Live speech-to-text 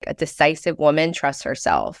a decisive woman trusts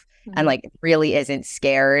herself and like really isn't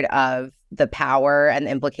scared of the power and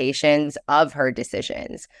the implications of her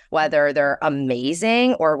decisions, whether they're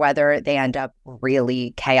amazing or whether they end up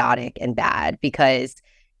really chaotic and bad. Because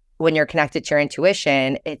when you're connected to your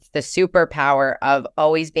intuition, it's the superpower of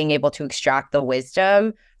always being able to extract the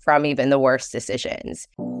wisdom from even the worst decisions.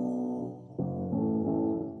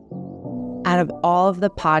 Out of all of the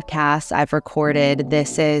podcasts I've recorded,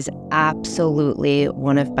 this is absolutely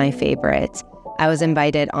one of my favorites. I was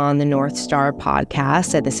invited on the North Star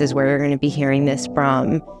podcast, and this is where you're going to be hearing this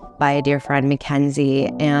from, by a dear friend, Mackenzie,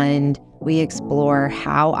 and we explore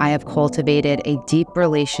how I have cultivated a deep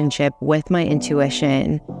relationship with my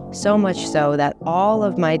intuition, so much so that all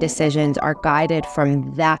of my decisions are guided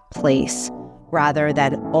from that place, rather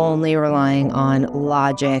than only relying on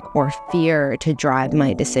logic or fear to drive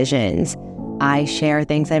my decisions. I share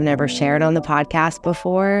things I've never shared on the podcast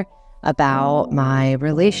before about my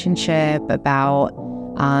relationship, about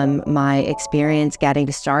my experience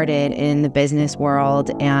getting started in the business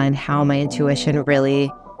world, and how my intuition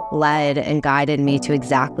really led and guided me to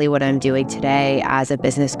exactly what I'm doing today as a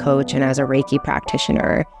business coach and as a Reiki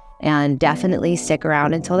practitioner. And definitely stick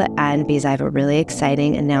around until the end, because I have a really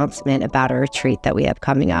exciting announcement about a retreat that we have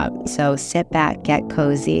coming up. So sit back, get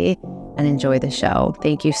cozy, and enjoy the show.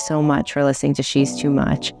 Thank you so much for listening to She's Too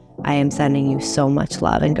Much. I am sending you so much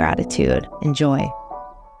love and gratitude. Enjoy.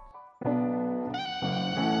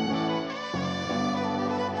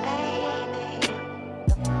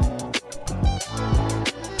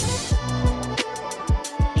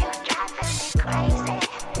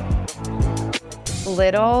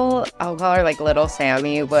 I'll call her like little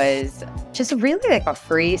Sammy, was just really like a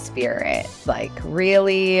free spirit, like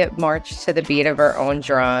really marched to the beat of her own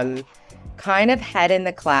drum, kind of head in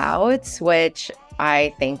the clouds, which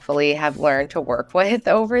I thankfully have learned to work with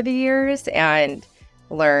over the years and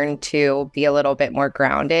learn to be a little bit more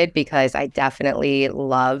grounded, because I definitely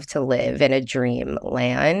love to live in a dream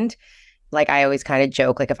land. Like I always kind of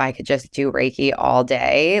joke, like if I could just do Reiki all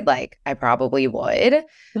day, like I probably would,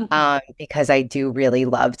 because I do really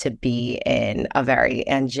love to be in a very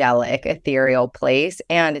angelic, ethereal place.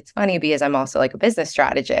 And it's funny because I'm also like a business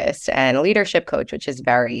strategist and a leadership coach, which is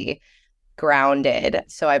very grounded.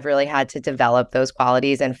 So I've really had to develop those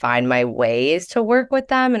qualities and find my ways to work with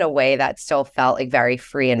them in a way that still felt like very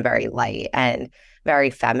free and very light and very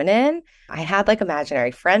feminine. I had like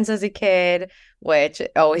imaginary friends as a kid, which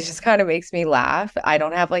always just kind of makes me laugh. I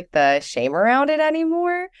don't have like the shame around it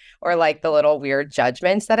anymore, or like the little weird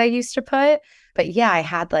judgments that I used to put. But yeah, I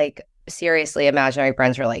had like seriously imaginary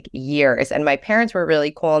friends for like years. And my parents were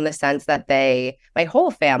really cool in the sense that my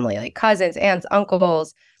whole family, like cousins, aunts,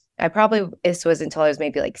 uncles, this was until I was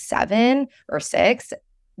maybe like 7 or 6.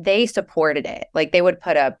 They supported it. Like they would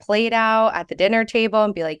put a plate out at the dinner table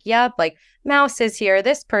and be like, yep, like Mouse is here,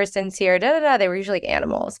 this person's here, da da da. They were usually like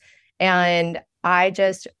animals. And I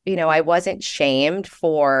just, I wasn't shamed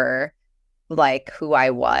for like who I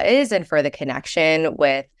was and for the connection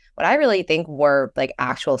with what I really think were like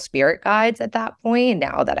actual spirit guides at that point.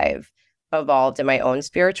 Now that I've evolved in my own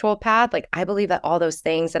spiritual path, like I believe that all those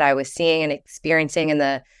things that I was seeing and experiencing in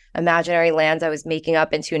the imaginary lands I was making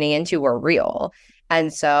up and tuning into were real.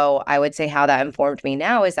 And so I would say how that informed me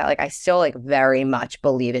now is that like I still like very much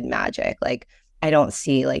believe in magic. Like I don't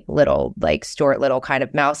see like little like Stuart Little kind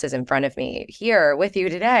of mouses in front of me here with you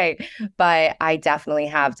today, but I definitely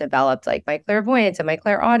have developed like my clairvoyance and my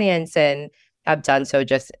clairaudience, and I've done so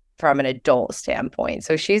just from an adult standpoint.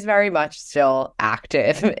 So she's very much still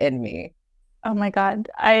active in me. Oh my God.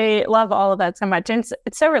 I love all of that so much. And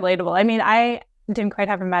it's so relatable. I mean, I didn't quite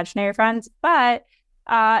have imaginary friends, but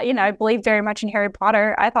I believe very much in Harry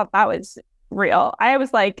Potter. I thought that was real. I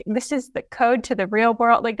was like, this is the code to the real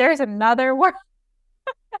world. Like there's another world.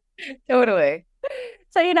 Totally.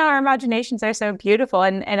 So, our imaginations are so beautiful.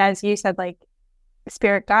 And as you said, like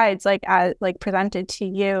spirit guides, like presented to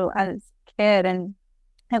you as a kid. And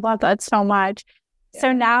I love that so much. Yeah.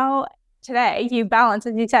 So now today you balance,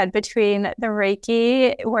 as you said, between the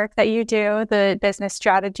Reiki work that you do, the business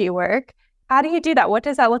strategy work. How do you do that? What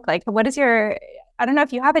does that look like? What is I don't know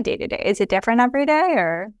if you have a day-to-day. Is it different every day,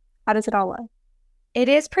 or how does it all look? It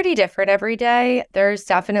is pretty different every day. There's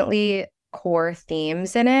definitely core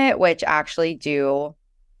themes in it, which actually do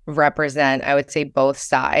represent, I would say, both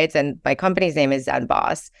sides. And my company's name is Zen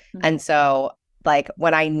Boss. Mm-hmm. And so like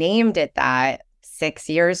when I named it that 6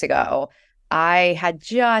 years ago, I had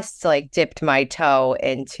just like dipped my toe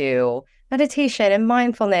into meditation and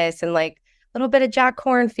mindfulness and like a little bit of Jack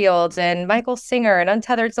Cornfields and Michael Singer and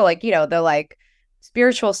Untethered. So like, the like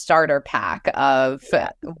spiritual starter pack of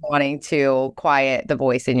wanting to quiet the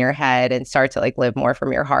voice in your head and start to like live more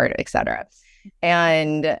from your heart, etc.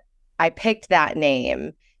 And I picked that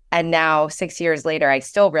name. And now 6 years later, I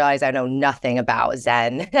still realize I know nothing about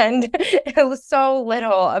Zen and it was so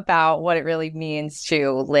little about what it really means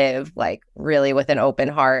to live like really with an open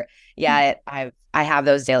heart. Yet I have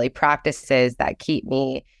those daily practices that keep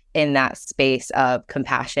me in that space of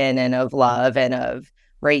compassion and of love and of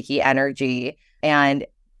Reiki energy. And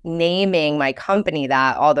naming my company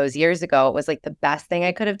that all those years ago, it was like the best thing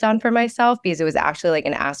I could have done for myself because it was actually like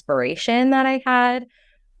an aspiration that I had,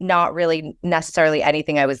 not really necessarily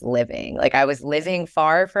anything I was living. Like I was living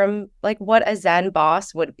far from like what a Zen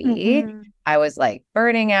boss would be. I was like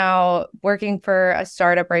burning out, working for a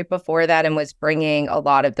startup right before that, and was bringing a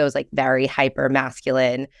lot of those like very hyper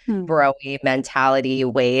masculine, bro-y mentality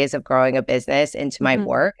ways of growing a business into my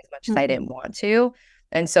work as much as I didn't want to.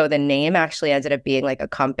 And so the name actually ended up being like a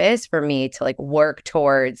compass for me to like work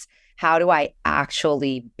towards how do I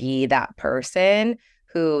actually be that person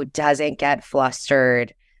who doesn't get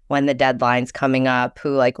flustered when the deadline's coming up,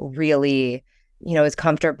 who like really, is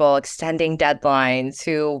comfortable extending deadlines,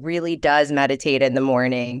 who really does meditate in the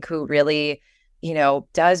morning, who really,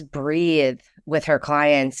 does breathe with her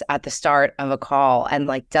clients at the start of a call and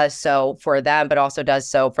like does so for them, but also does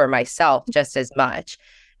so for myself just as much.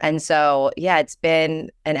 And so, yeah, it's been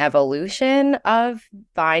an evolution of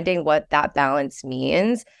finding what that balance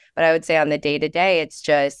means. But I would say on the day to day, it's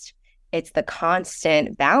the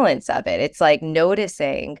constant balance of it. It's like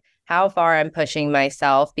noticing how far I'm pushing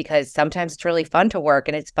myself, because sometimes it's really fun to work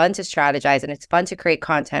and it's fun to strategize and it's fun to create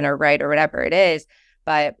content or write or whatever it is.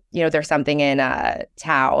 But, there's something in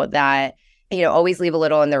Tao that, always leave a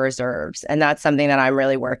little in the reserves. And that's something that I'm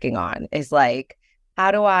really working on is like, how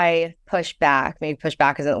do I push back? Maybe push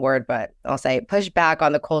back isn't the word, but I'll say push back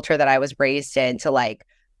on the culture that I was raised in to like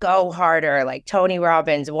go harder, like Tony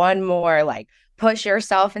Robbins, one more, like push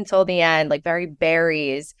yourself until the end, like very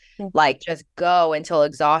berries, like just go until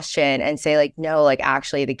exhaustion, and say like, no, like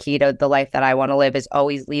actually the key to the life that I want to live is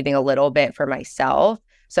always leaving a little bit for myself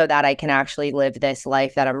so that I can actually live this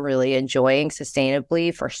life that I'm really enjoying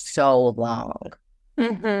sustainably for so long.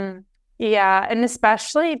 Yeah. And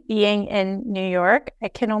especially being in New York, I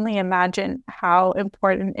can only imagine how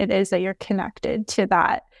important it is that you're connected to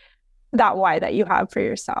that why that you have for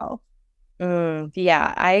yourself.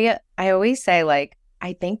 Yeah. I always say like,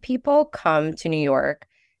 I think people come to New York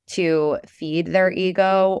to feed their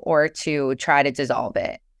ego or to try to dissolve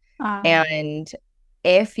it. And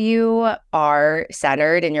if you are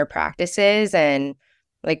centered in your practices, and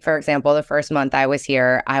like, for example, the first month I was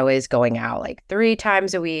here, I was going out like 3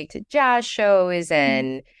 times a week to jazz shows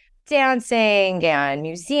and dancing and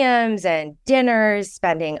museums and dinners,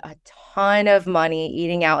 spending a ton of money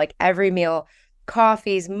eating out, like every meal,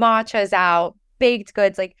 coffees, matchas out, baked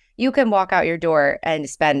goods. Like you can walk out your door and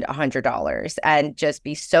spend $100 and just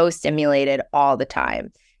be so stimulated all the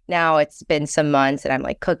time. Now it's been some months and I'm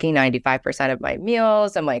like cooking 95% of my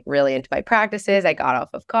meals. I'm like really into my practices. I got off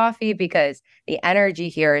of coffee because the energy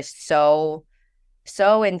here is so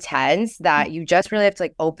intense that you just really have to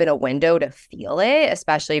like open a window to feel it,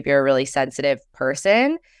 especially if you're a really sensitive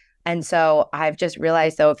person. And so I've just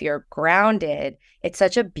realized, though, if you're grounded, it's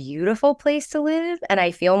such a beautiful place to live. And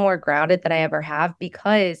I feel more grounded than I ever have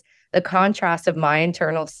because the contrast of my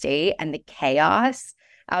internal state and the chaos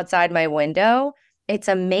outside my window, it's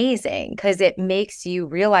amazing because it makes you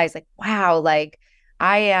realize like, wow, like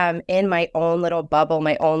I am in my own little bubble,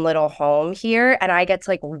 my own little home here. And I get to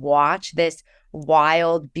like watch this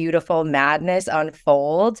wild, beautiful madness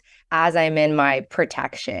unfold as I'm in my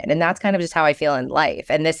protection. And that's kind of just how I feel in life.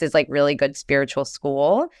 And this is like really good spiritual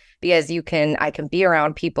school because I can be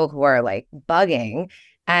around people who are like bugging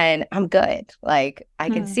and I'm good. Like I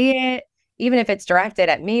can see it, even if it's directed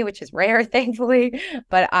at me, which is rare, thankfully,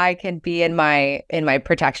 but I can be in my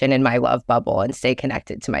protection, in my love bubble and stay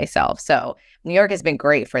connected to myself. So New York has been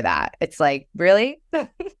great for that. It's like, really?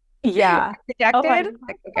 Yeah. Protected?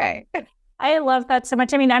 Like, okay. I love that so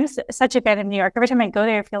much. I mean, I'm such a fan of New York. Every time I go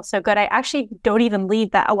there, I feel so good. I actually don't even leave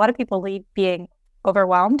that. A lot of people leave being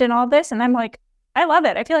overwhelmed in all this. And I'm like, I love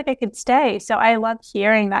it. I feel like I could stay. So I love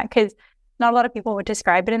hearing that because not a lot of people would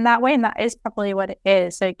describe it in that way. And that is probably what it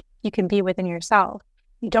is. Like you can be within yourself.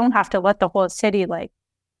 You don't have to let the whole city, like,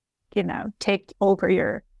 take over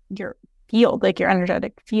your field, like your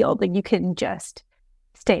energetic field. Like you can just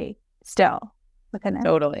stay still within it.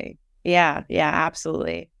 Totally. Yeah. Yeah,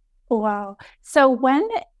 absolutely. Wow. So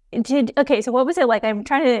so what was it like?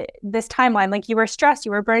 This timeline, like you were stressed,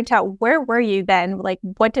 you were burnt out. Where were you then? Like,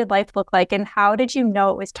 what did life look like? And how did you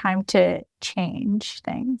know it was time to change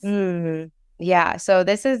things? Yeah. So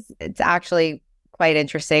it's actually quite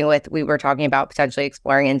interesting we were talking about potentially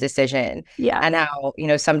exploring indecision Yeah. and how,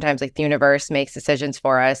 sometimes like the universe makes decisions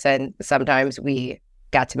for us and sometimes we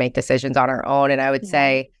got to make decisions on our own. And I would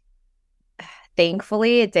say,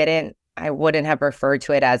 thankfully, I wouldn't have referred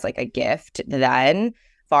to it as like a gift then,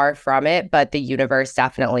 far from it, but the universe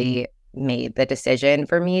definitely made the decision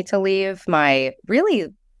for me to leave my really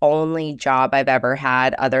only job I've ever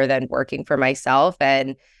had other than working for myself.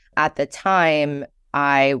 And at the time,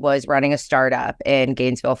 I was running a startup in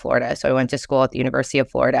Gainesville, Florida. So I went to school at the University of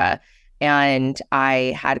Florida. And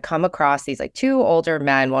I had come across these like two older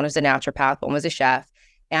men. One was a naturopath, one was a chef.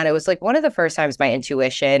 And it was like one of the first times my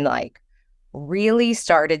intuition like really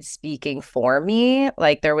started speaking for me.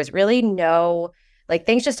 Like there was really no, like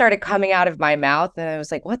things just started coming out of my mouth. And I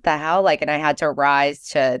was like, what the hell? Like, and I had to rise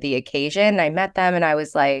to the occasion. I met them and I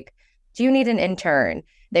was like, do you need an intern?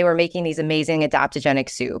 They were making these amazing adaptogenic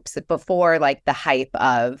soups before like the hype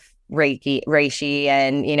of reishi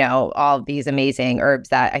and, all of these amazing herbs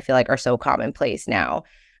that I feel like are so commonplace now.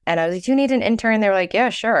 And I was like, do you need an intern? They were like, yeah,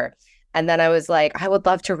 sure. And then I was like, I would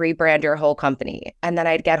love to rebrand your whole company. And then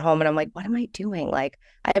I'd get home and I'm like, what am I doing? Like,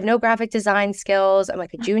 I have no graphic design skills. I'm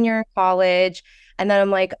like a junior in college. And then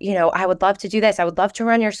I'm like, I would love to do this. I would love to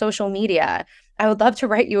run your social media. I would love to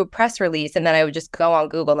write you a press release. And then I would just go on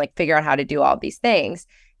Google and like figure out how to do all these things.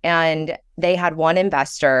 And they had one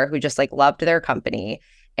investor who just like loved their company.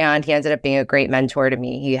 And he ended up being a great mentor to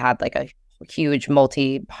me. He had like a huge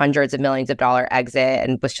hundreds of millions of dollar exit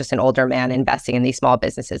and was just an older man investing in these small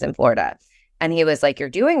businesses in Florida. And he was like, you're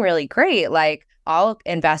doing really great. Like, I'll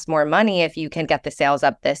invest more money if you can get the sales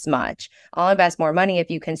up this much. I'll invest more money if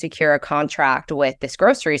you can secure a contract with this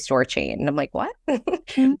grocery store chain. And I'm like, what?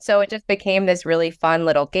 So it just became this really fun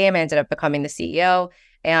little game. I ended up becoming the CEO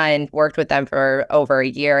and worked with them for over a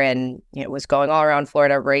year and was going all around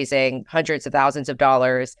Florida raising hundreds of thousands of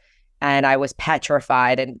dollars. And I was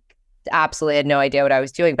petrified and absolutely had no idea what I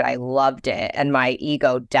was doing, but I loved it. And my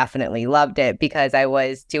ego definitely loved it because I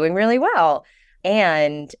was doing really well.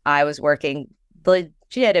 And I was working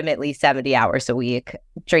legitimately 70 hours a week,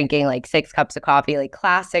 drinking like 6 cups of coffee, like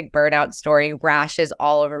classic burnout story, rashes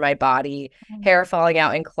all over my body, hair falling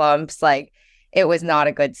out in clumps. Like it was not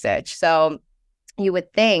a good sitch. So you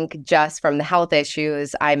would think just from the health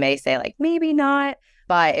issues, I may say like, maybe not.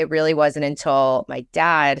 But it really wasn't until my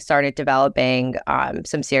dad started developing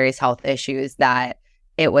some serious health issues that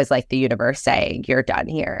it was like the universe saying, you're done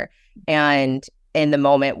here. And in the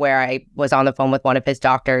moment where I was on the phone with one of his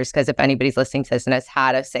doctors, because if anybody's listening to this and has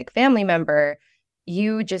had a sick family member,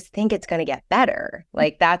 you just think it's going to get better.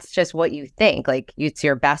 Like, that's just what you think. Like, it's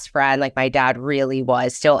your best friend. Like, my dad really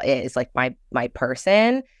was, still is, like, my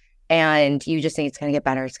person. And you just think it's going to get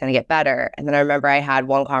better. It's going to get better. And then I remember I had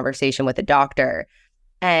one conversation with a doctor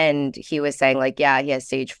and he was saying like, yeah, he has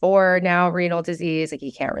stage 4 now renal disease. Like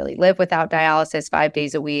he can't really live without dialysis 5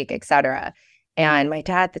 days a week, et cetera. And my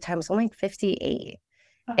dad at the time was only 58.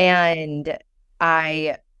 Oh. And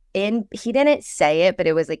he didn't say it, but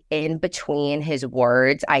it was like in between his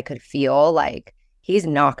words, I could feel like he's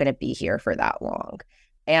not going to be here for that long.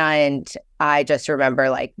 And I just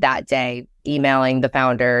remember like that day emailing the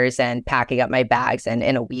founders and packing up my bags. And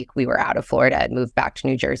in a week we were out of Florida and moved back to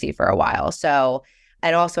New Jersey for a while. So,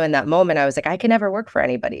 and also in that moment, I was like, I can never work for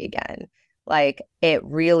anybody again. Like it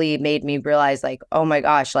really made me realize like, oh my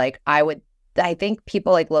gosh, like I think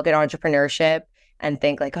people like look at entrepreneurship and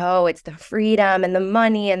think like, oh, it's the freedom and the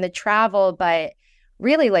money and the travel. But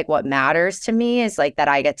really like what matters to me is like that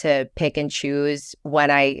I get to pick and choose when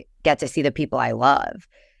I get to see the people I love.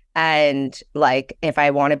 And like, if I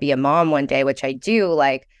want to be a mom one day, which I do,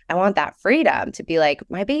 like, I want that freedom to be like,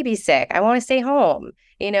 my baby's sick. I want to stay home,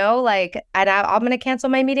 like, and I'm going to cancel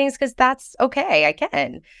my meetings because that's okay. I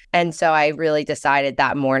can. And so I really decided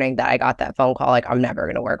that morning that I got that phone call, like, I'm never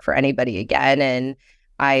going to work for anybody again. And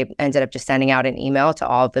I ended up just sending out an email to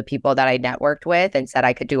all of the people that I networked with and said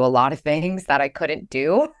I could do a lot of things that I couldn't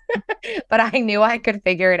do, but I knew I could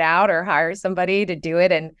figure it out or hire somebody to do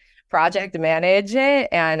it and project manage it.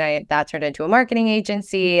 And that turned into a marketing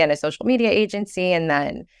agency and a social media agency. And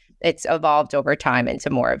then it's evolved over time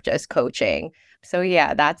into more of just coaching. So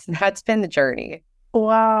yeah, that's been the journey.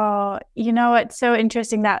 Wow. It's so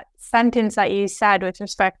interesting, that sentence that you said with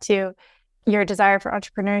respect to your desire for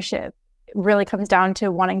entrepreneurship really comes down to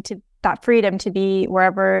wanting that freedom to be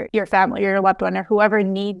wherever your family or your loved one or whoever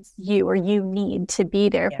needs you or you need to be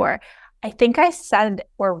there for. I think I said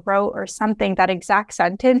or wrote or something that exact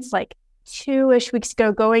sentence like 2-ish weeks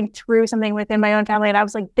ago, going through something within my own family. And I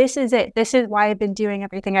was like, this is it. This is why I've been doing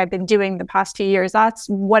everything I've been doing the past 2 years. That's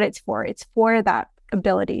what it's for. It's for that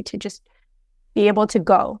ability to just be able to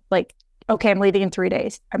go. Like okay, I'm leaving in 3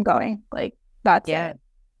 days. I'm going. Like, that's Yeah. it.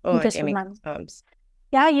 Oh, Just I mean, remember.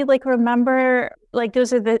 yeah, You like remember, like,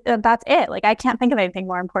 those are that's it. Like, I can't think of anything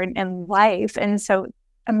more important in life. And so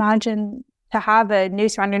imagine to have a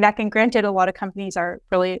noose around your neck. And granted, a lot of companies are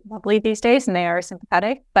really lovely these days and they are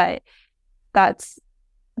sympathetic, but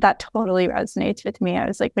that totally resonates with me. I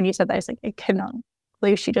was like, when you said that, I was like, I cannot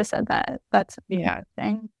believe she just said that. That's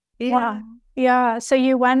amazing. Yeah. Wow. Yeah. So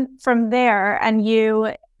you went from there, and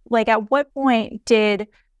you, like, at what point did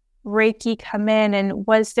Reiki come in, and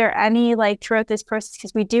was there any, like, throughout this process,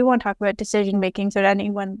 because we do want to talk about decision making, so to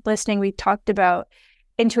anyone listening, we talked about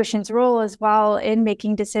intuition's role as well in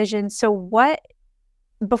making decisions. So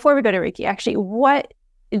before we go to Reiki, actually, what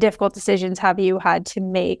difficult decisions have you had to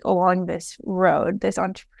make along this road, this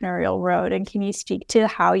entrepreneurial road? And can you speak to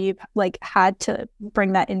how you've, like, had to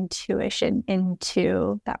bring that intuition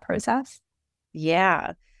into that process?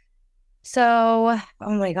 Yeah. So,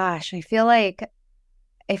 oh my gosh, I feel like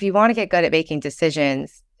if you want to get good at making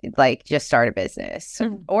decisions, like, just start a business.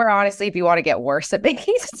 Or honestly, if you want to get worse at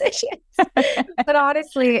making decisions. But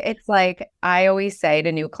honestly, it's like, I always say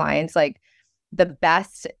to new clients, like, the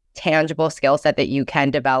best tangible skill set that you can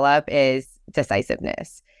develop is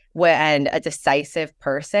decisiveness. And a decisive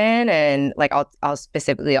person, and like, I'll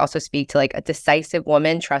specifically also speak to, like, a decisive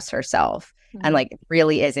woman trusts herself and, like,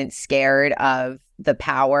 really isn't scared of the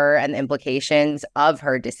power and the implications of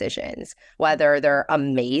her decisions, whether they're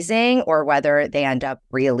amazing or whether they end up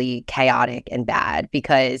really chaotic and bad.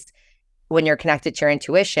 Because when you're connected to your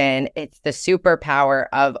intuition, it's the superpower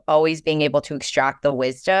of always being able to extract the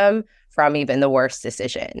wisdom from even the worst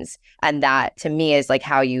decisions. And that, to me, is like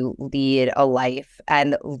how you lead a life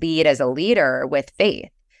and lead as a leader with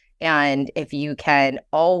faith. And if you can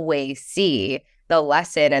always see the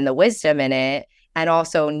lesson and the wisdom in it, and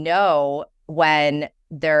also know when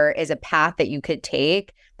there is a path that you could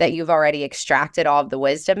take that you've already extracted all of the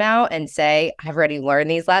wisdom out, and say, I've already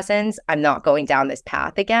learned these lessons, I'm not going down this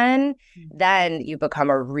path again, then you become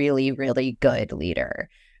a really, really good leader.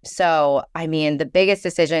 So, I mean, the biggest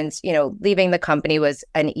decisions, leaving the company was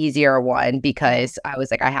an easier one, because I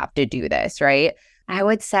was like, I have to do this, right? I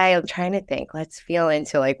would say, I'm trying to think, let's feel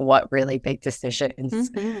into, like, what really big decisions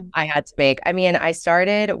I had to make. I mean, I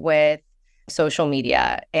started with social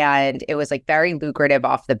media, and it was, like, very lucrative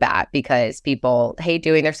off the bat, because people hate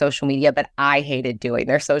doing their social media, but I hated doing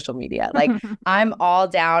their social media. Like, I'm all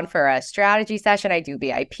down for a strategy session. I do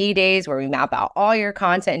VIP days where we map out all your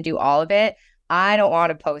content and do all of it. I don't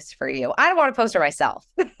want to post for you. I don't want to post for myself.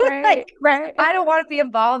 Right. I don't want to be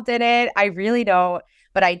involved in it. I really don't.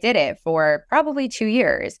 But I did it for probably 2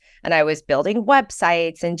 years. And I was building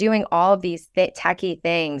websites and doing all of these techie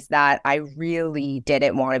things that I really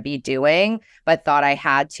didn't want to be doing, but thought I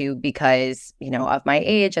had to because, of my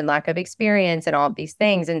age and lack of experience and all of these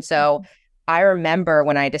things. And so I remember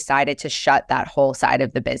when I decided to shut that whole side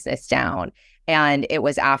of the business down. And it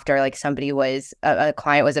was after, like, a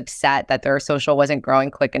client was upset that their social wasn't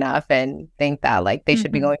growing quick enough and think that, like, they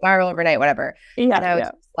should be going viral overnight, whatever. And I was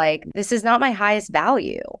like, this is not my highest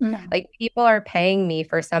value. No. Like, people are paying me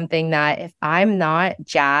for something that, if I'm not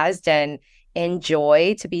jazzed and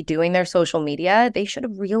enjoy to be doing their social media, they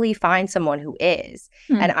should really find someone who is.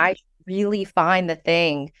 And I really find the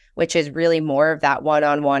thing, which is really more of that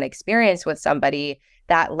one-on-one experience with somebody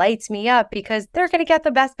that lights me up, because they're going to get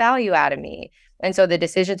the best value out of me. And so the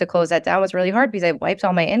decision to close that down was really hard, because I wiped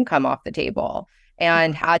all my income off the table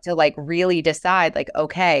and had to, like, really decide, like,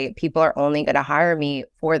 okay, people are only going to hire me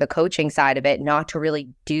for the coaching side of it, not to really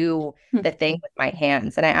do the thing with my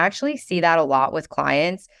hands. And I actually see that a lot with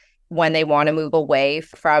clients when they want to move away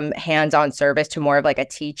from hands-on service to more of, like, a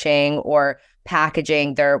teaching or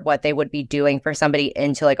packaging what they would be doing for somebody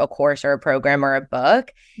into, like, a course or a program or a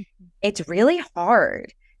book. It's really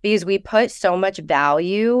hard, because we put so much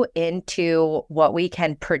value into what we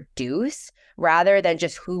can produce rather than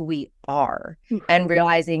just who we are. And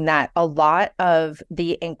realizing that a lot of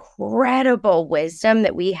the incredible wisdom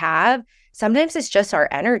that we have, sometimes it's just our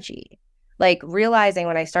energy. Like, realizing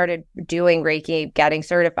when I started doing Reiki, getting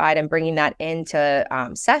certified and bringing that into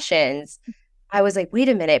sessions, I was like, wait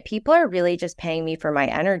a minute, people are really just paying me for my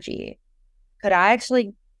energy. Could I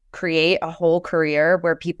actually create a whole career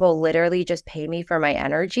where people literally just pay me for my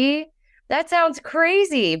energy? That sounds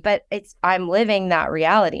crazy, but I'm living that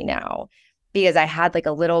reality now, because I had, like,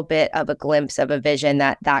 a little bit of a glimpse of a vision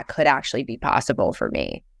that could actually be possible for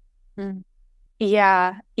me.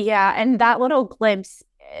 Yeah. And that little glimpse,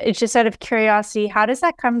 it's just out of curiosity, how does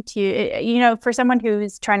that come to you? For someone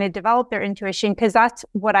who's trying to develop their intuition, because that's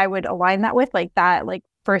what I would align that with, like, that, like,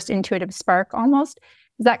 first intuitive spark almost.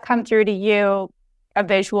 Does that come through to you a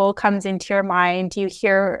visual comes into your mind, you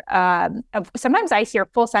hear, sometimes I hear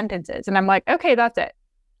full sentences and I'm like, okay, that's it.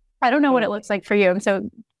 I don't know what it looks like for you. I'm so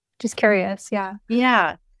just curious. Yeah.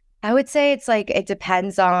 Yeah. I would say it's like, it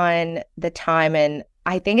depends on the time. And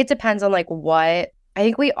I think it depends on like what, I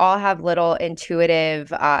think we all have little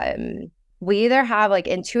intuitive, we either have like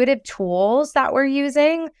intuitive tools that we're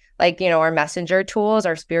using, like, our messenger tools,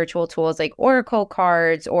 our spiritual tools, like oracle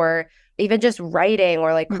cards, or even just writing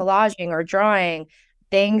or like collaging or drawing,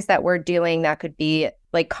 things that we're doing that could be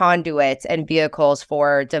like conduits and vehicles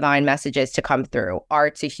for divine messages to come through.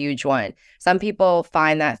 Art's a huge one. Some people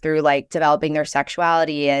find that through like developing their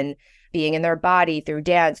sexuality and being in their body, through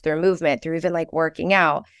dance, through movement, through even like working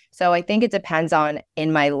out. So I think it depends on,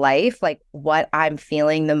 in my life, like what I'm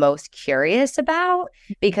feeling the most curious about,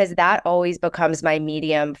 because that always becomes my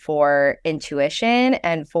medium for intuition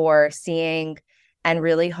and for seeing and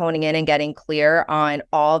really honing in and getting clear on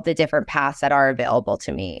all the different paths that are available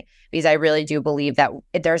to me. Because I really do believe that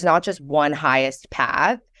there's not just one highest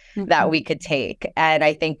path that we could take. And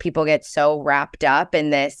I think people get so wrapped up in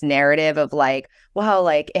this narrative of like, well,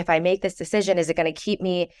 like if I make this decision, is it going to keep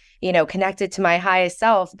me, connected to my highest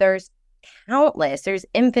self? There's there's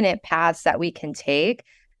infinite paths that we can take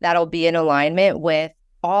that'll be in alignment with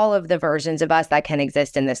all of the versions of us that can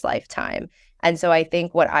exist in this lifetime. And so I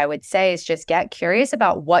think what I would say is just get curious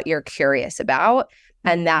about what you're curious about.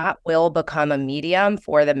 And that will become a medium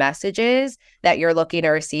for the messages that you're looking to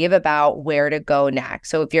receive about where to go next.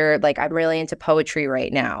 So if you're like, I'm really into poetry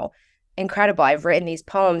right now, incredible. I've written these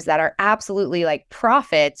poems that are absolutely like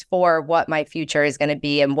prophets for what my future is going to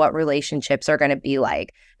be and what relationships are going to be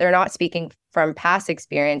like. They're not speaking from past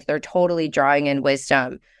experience. They're totally drawing in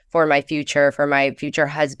wisdom for my future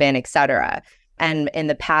husband, etc. And in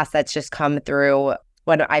the past, that's just come through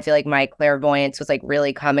when I feel like my clairvoyance was like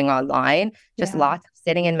really coming online, just lots of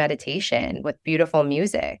sitting in meditation with beautiful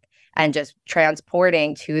music and just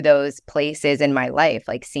transporting to those places in my life,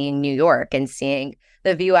 like seeing New York and seeing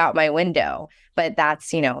the view out my window. But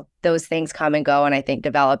that's, those things come and go and I think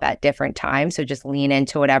develop at different times. So just lean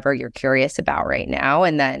into whatever you're curious about right now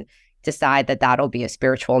and then decide that that'll be a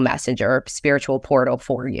spiritual messenger, spiritual portal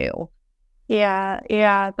for you.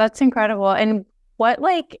 Yeah, that's incredible. And what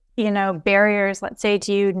barriers, let's say,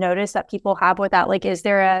 do you notice that people have with that? Like, is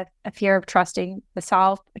there a fear of trusting the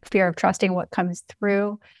self, a fear of trusting what comes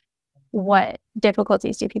through? What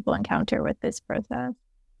difficulties do people encounter with this process?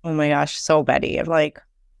 Oh my gosh, so many. I'm like,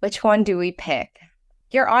 which one do we pick?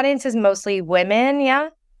 Your audience is mostly women, yeah?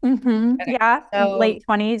 Mm-hmm. Okay. Yeah, so, late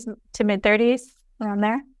 20s to mid 30s, around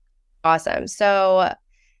there. Awesome. So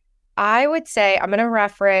I would say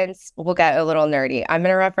we'll get a little nerdy. I'm going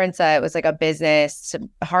to reference it was like a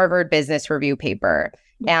Harvard Business Review paper.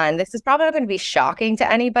 And this is probably not going to be shocking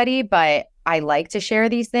to anybody, but I like to share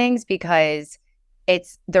these things because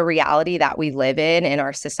it's the reality that we live in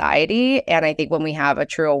our society. And I think when we have a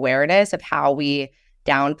true awareness of how we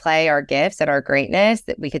downplay our gifts and our greatness,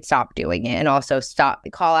 that we could stop doing it and also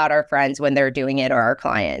call out our friends when they're doing it or our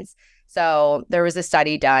clients. So there was a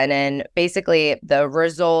study done and basically the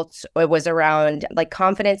results, it was around like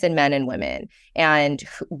confidence in men and women and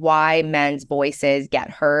why men's voices get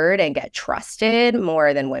heard and get trusted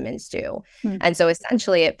more than women's do. And so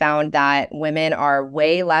essentially it found that women are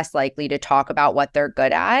way less likely to talk about what they're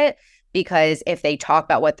good because if they talk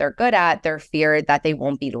about what they're good at, they're feared that they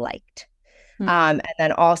won't be liked. And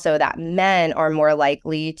then also that men are more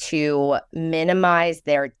likely to minimize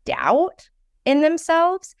their doubt in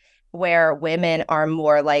themselves, where women are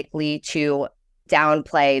more likely to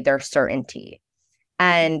downplay their certainty.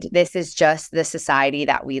 And this is just the society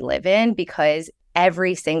that we live in because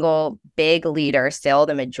every single big leader, still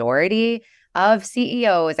the majority of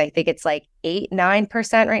CEOs, I think it's like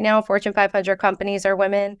 8-9% right now, Fortune 500 companies are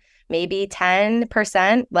women, maybe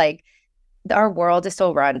 10%. Like our world is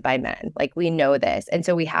still run by men. Like we know this. And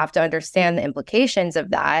so we have to understand the implications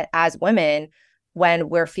of that as women when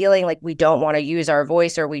we're feeling like we don't want to use our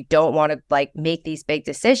voice or we don't want to like make these big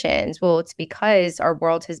decisions. Well, it's because our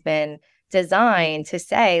world has been designed to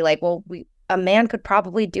say like, well, a man could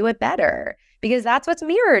probably do it better because that's what's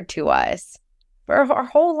mirrored to us for our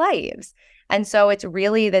whole lives. And so it's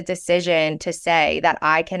really the decision to say that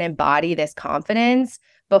I can embody this confidence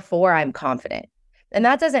before I'm confident. And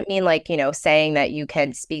that doesn't mean like, saying that you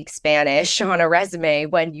can speak Spanish on a resume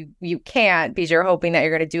when you can't because you're hoping that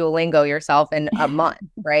you're going to Duolingo yourself in a month,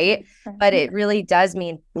 right? But it really does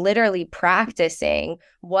mean literally practicing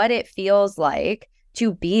what it feels like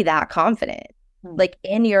to be that confident, like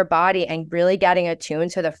in your body and really getting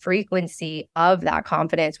attuned to the frequency of that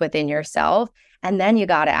confidence within yourself. And then you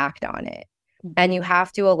got to act on it. And you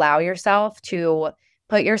have to allow yourself to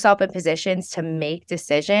put yourself in positions to make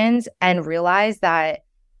decisions and realize that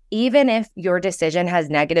even if your decision has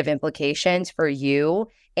negative implications for you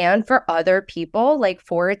and for other people, like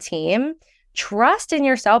for a team, trust in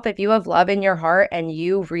yourself. If you have love in your heart and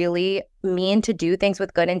you really mean to do things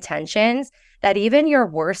with good intentions, that even your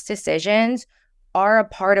worst decisions are a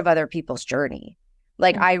part of other people's journey.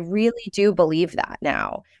 Like, I really do believe that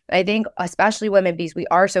now. I think especially women, because we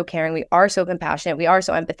are so caring, we are so compassionate, we are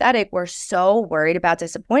so empathetic, we're so worried about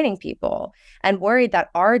disappointing people and worried that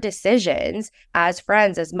our decisions as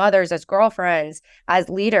friends, as mothers, as girlfriends, as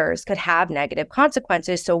leaders could have negative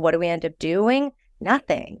consequences. So what do we end up doing?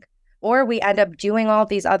 Nothing. Or we end up doing all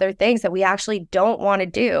these other things that we actually don't want to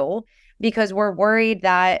do because we're worried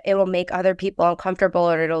that it will make other people uncomfortable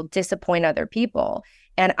or it'll disappoint other people.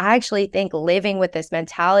 And I actually think living with this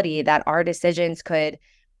mentality that our decisions could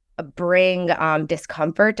bring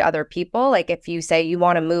discomfort to other people. Like if you say you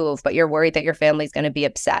want to move, but you're worried that your family's going to be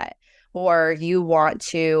upset, or you want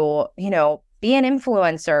to, be an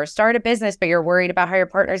influencer, start a business, but you're worried about how your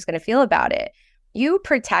partner is going to feel about it. You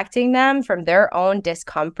protecting them from their own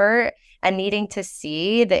discomfort and needing to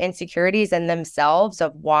see the insecurities in themselves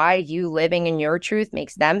of why you living in your truth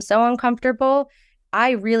makes them so uncomfortable.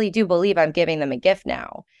 I really do believe I'm giving them a gift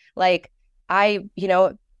now. Like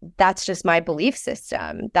that's just my belief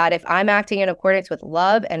system, that if I'm acting in accordance with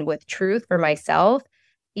love and with truth for myself,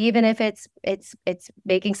 even if it's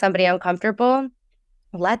making somebody uncomfortable,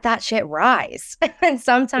 let that shit rise. And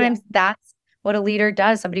sometimes that's what a leader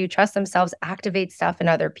does. Somebody who trusts themselves activates stuff in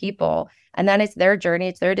other people. And then it's their journey,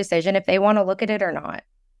 it's their decision if they want to look at it or not.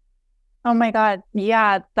 Oh my God.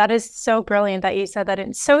 Yeah, that is so brilliant that you said that.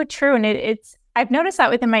 It's so true. And I've noticed that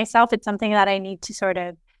within myself. It's something that I need to sort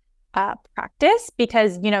of practice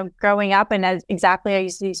because, growing up and as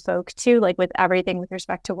you spoke to, like with everything with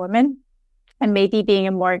respect to women and maybe being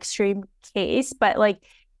a more extreme case, but like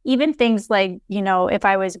even things like, if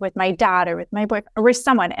I was with my dad or with my boyfriend or with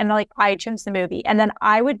someone and like I chose the movie and then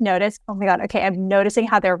I would notice, oh my God, okay, I'm noticing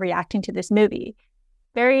how they're reacting to this movie.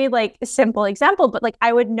 Very like simple example, but like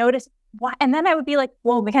I would notice what, and then I would be like,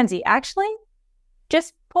 whoa, Mackenzie, actually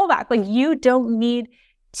just pull back. Like you don't need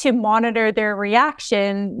to monitor their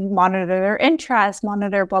reaction, monitor their interest,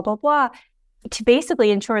 monitor blah, blah, blah, to basically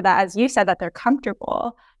ensure that, as you said, that they're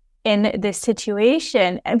comfortable in this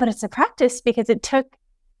situation. But it's a practice because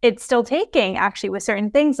it's still taking actually with certain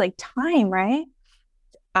things like time, right?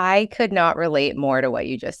 I could not relate more to what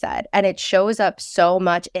you just said. And it shows up so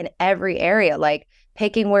much in every area, like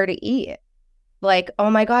picking where to eat. Like, oh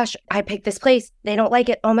my gosh, I picked this place. They don't like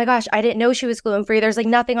it. Oh my gosh, I didn't know she was gluten-free. There's like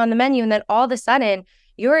nothing on the menu. And then all of a sudden,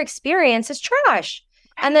 your experience is trash.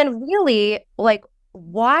 And then really, like,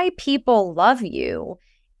 why people love you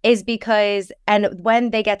is because, and when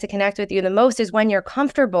they get to connect with you the most is when you're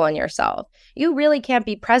comfortable in yourself. You really can't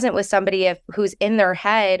be present with somebody who's in their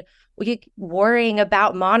head worrying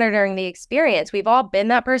about monitoring the experience. We've all been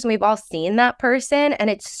that person. We've all seen that person. And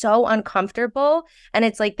it's so uncomfortable. And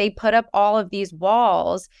it's like they put up all of these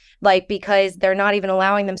walls, like because they're not even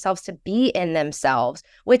allowing themselves to be in themselves,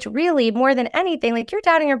 which really, more than anything, like your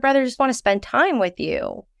dad and your brother just want to spend time with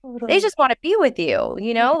you. Totally. They just want to be with you,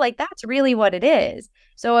 like that's really what it is.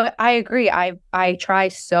 So I agree. I try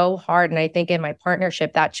so hard. And I think in my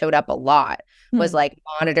partnership that showed up a lot, was like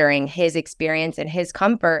monitoring his experience and his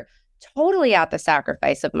comfort, totally at the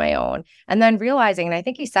sacrifice of my own. And then realizing, and I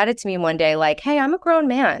think he said it to me one day, like, hey, I'm a grown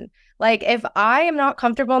man. Like, if I am not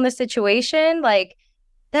comfortable in this situation, like,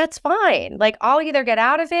 that's fine. Like, I'll either get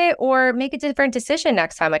out of it or make a different decision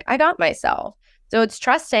next time. Like, I got myself. So it's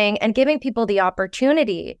trusting and giving people the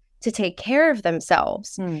opportunity to take care of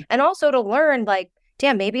themselves. And also to learn, like,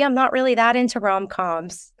 damn, maybe I'm not really that into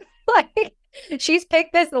rom-coms. Like, she's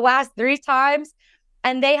picked this the last 3 times.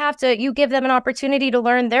 And you give them an opportunity to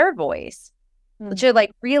learn their voice, to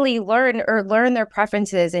like really learn their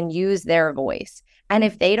preferences and use their voice. And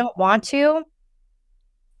if they don't want to,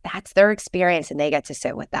 that's their experience and they get to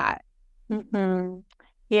sit with that. Mm-hmm.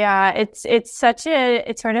 Yeah, it's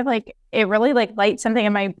sort of like, it really like lights something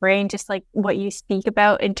in my brain, just like what you speak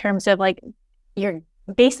about in terms of like, you're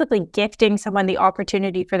basically gifting someone the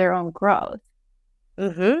opportunity for their own growth.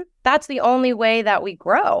 Mm-hmm. That's the only way that we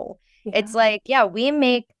grow. Yeah. It's like, we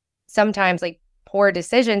make sometimes like poor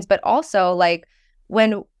decisions, but also like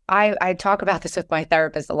when I talk about this with my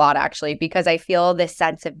therapist a lot, actually, because I feel this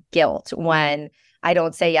sense of guilt when I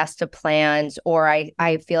don't say yes to plans, or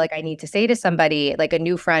I feel like I need to say to somebody, like a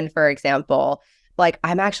new friend, for example, like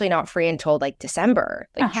I'm actually not free until like December.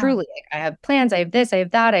 Like truly, like I have plans, I have this, I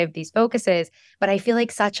have that, I have these focuses, but I feel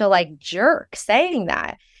like such a like jerk saying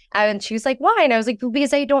that. And she was like, why? And I was like,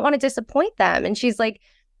 because I don't want to disappoint them. And she's like,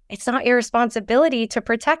 it's not your responsibility to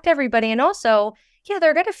protect everybody. And also, yeah,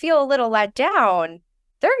 they're going to feel a little let down.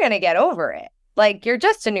 They're going to get over it. Like, you're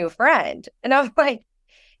just a new friend. And I'm like,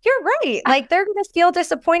 you're right. Like, they're going to feel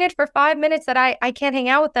disappointed for 5 minutes that I can't hang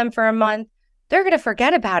out with them for a month. They're going to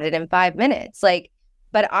forget about it in 5 minutes. Like,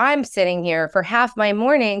 but I'm sitting here for half my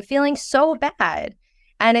morning feeling so bad.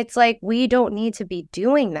 And it's like, we don't need to be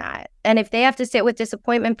doing that. And if they have to sit with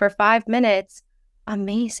disappointment for 5 minutes,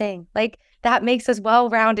 amazing. Like, that makes us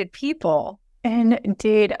well-rounded people.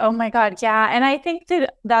 Indeed. Oh my God. Yeah. And I think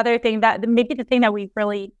that the other thing that maybe the thing that we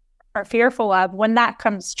really are fearful of when that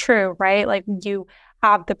comes true, right? Like, you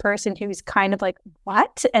have the person who's kind of like,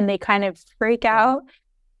 what? And they kind of freak out.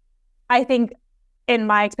 I think in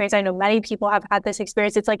my experience, I know many people have had this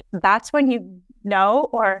experience. It's like, that's when you know,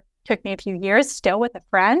 or took me a few years still with a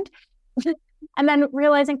friend. And then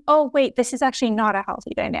realizing, oh, wait, this is actually not a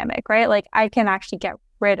healthy dynamic, right? Like, I can actually get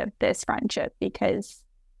rid of this friendship because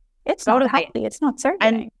it's not healthy. It's not serving.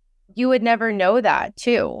 And you would never know that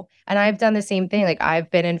too. And I've done the same thing. Like, I've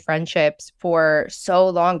been in friendships for so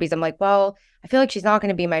long because I'm like, well, I feel like she's not going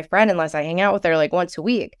to be my friend unless I hang out with her like once a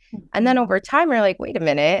week. And then over time, we're like, wait a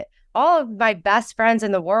minute, all of my best friends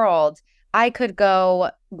in the world, I could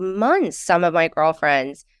go months, some of my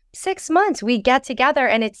girlfriends, 6 months, we get together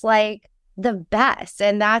and it's like the best.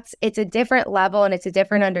 And it's a different level and it's a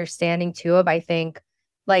different understanding too of, I think,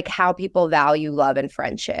 like how people value love and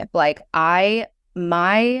friendship. Like,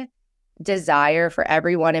 my desire for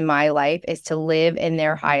everyone in my life is to live in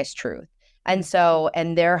their highest truth.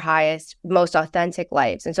 And their highest, most authentic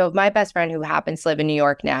lives. And so if my best friend, who happens to live in New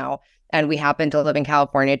York now, and we happen to live in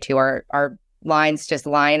California too, our lines just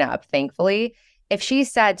line up, thankfully. If she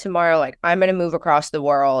said tomorrow, like, I'm going to move across the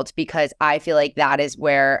world because I feel like that is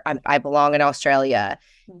where I belong in Australia,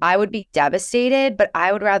 I would be devastated, but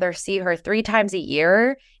I would rather see her 3 times a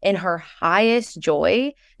year in her highest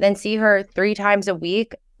joy than see her 3 times a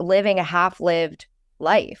week living a half-lived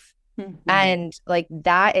life. And like,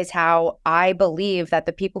 that is how I believe that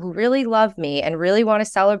the people who really love me and really want to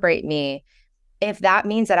celebrate me, if that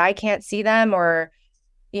means that I can't see them, or,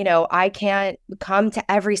 you know, I can't come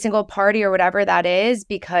to every single party or whatever that is,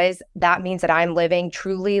 because that means that I'm living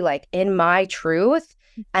truly like in my truth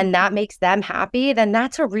and that makes them happy, then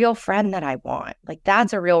that's a real friend that I want. Like,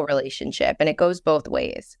 that's a real relationship, and it goes both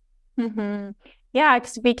ways. Yeah,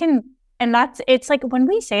 because it's like, when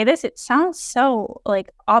we say this, it sounds so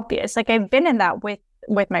like obvious. Like, I've been in that with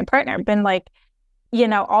my partner, been like, you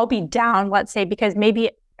know, I'll be down, let's say, because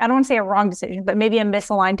maybe, I don't want to say a wrong decision, but maybe a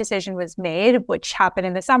misaligned decision was made, which happened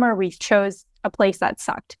in the summer. We chose a place that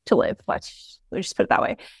sucked to live. Let's just put it that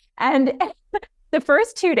way. And the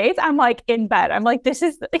first 2 days, I'm like in bed. I'm like, this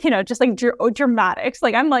is, you know, just like dramatics.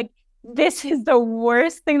 Like, I'm like, this is the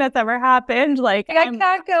worst thing that's ever happened. Like, I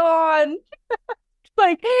can't go on.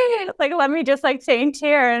 like, let me just like change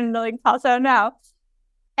here and like pass out now.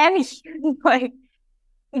 And like,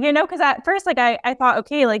 you know, because at first, like, I thought,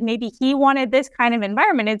 okay, like, maybe he wanted this kind of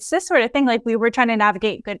environment. It's this sort of thing. Like, we were trying to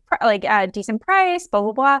navigate good, decent price, blah,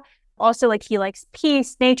 blah, blah. Also, like, he likes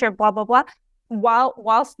peace, nature, blah, blah, blah.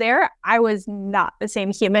 Whilst there, I was not the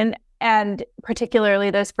same human. And particularly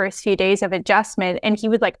those first few days of adjustment. And he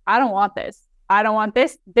was like, I don't want this. I don't want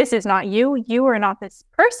this. This is not you. You are not this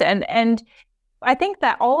person. And I think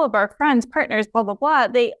that all of our friends, partners, blah, blah, blah,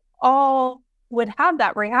 they all would have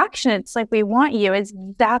that reaction. It's like, we want you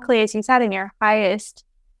exactly as you said, in your highest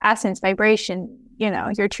essence, vibration, you know,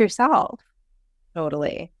 your true self.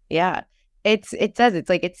 Totally. Yeah. It's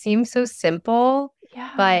like, it seems so simple,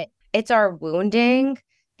 but it's our wounding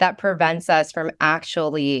that prevents us from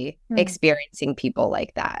actually experiencing people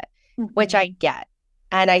like that, which I get.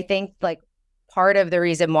 And I think, like, part of the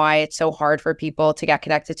reason why it's so hard for people to get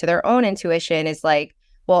connected to their own intuition is like,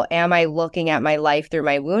 well, am I looking at my life through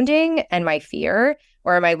my wounding and my fear,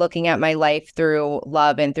 or am I looking at my life through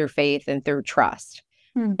love and through faith and through trust?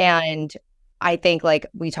 And I think, like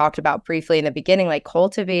we talked about briefly in the beginning, like,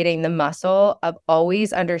 cultivating the muscle of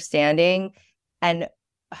always understanding and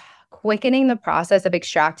quickening the process of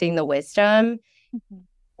extracting the wisdom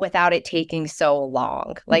without it taking so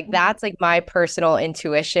long. Like, that's like my personal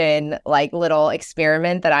intuition, like, little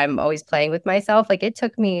experiment that I'm always playing with myself. Like, it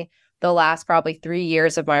took me the last probably 3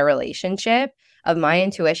 years of my relationship, of my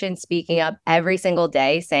intuition speaking up every single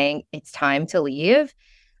day saying it's time to leave,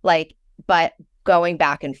 like, but going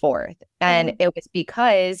back and forth. And it was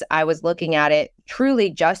because I was looking at it truly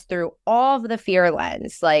just through all of the fear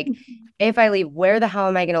lens. Like, If I leave, where the hell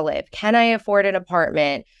am I going to live? Can I afford an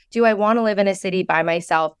apartment? Do I want to live in a city by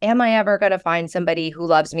myself? Am I ever going to find somebody who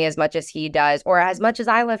loves me as much as he does or as much as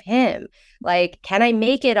I love him? Like, can I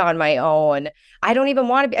make it on my own? I don't even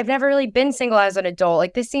want to be, I've never really been single as an adult.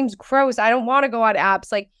 Like, this seems gross. I don't want to go on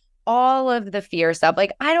apps. Like, all of the fear stuff.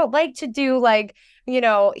 Like, I don't like to do like,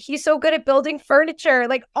 he's so good at building furniture,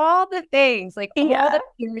 like all the things, like all the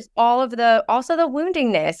fears, all of the, also the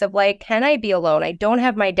woundingness of like, can I be alone? I don't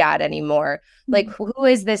have my dad anymore. Like, who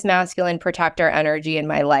is this masculine protector energy in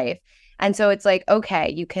my life? And so it's like,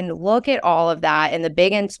 okay, you can look at all of that and the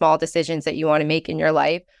big and small decisions that you want to make in your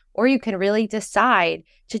life, or you can really decide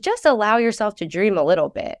to just allow yourself to dream a little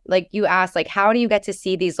bit. Like you asked, like, how do you get to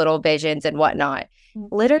see these little visions and whatnot?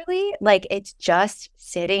 Literally, like, it's just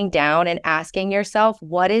sitting down and asking yourself,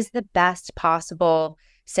 what is the best possible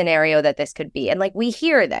scenario that this could be? And like, we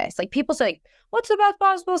hear this, like people say, like, what's the best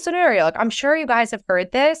possible scenario? Like, I'm sure you guys have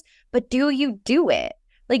heard this, but do you do it?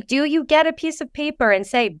 Like, do you get a piece of paper and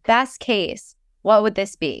say, best case, what would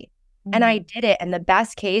this be? And I did it. And the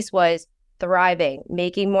best case was thriving,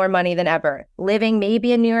 making more money than ever, living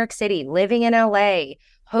maybe in New York City, living in LA,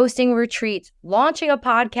 hosting retreats, launching a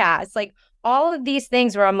podcast, like all of these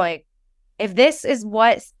things where I'm like, if this is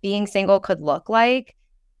what being single could look like,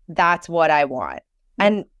 that's what I want.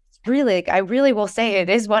 And really, like, I really will say it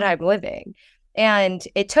is what I'm living. And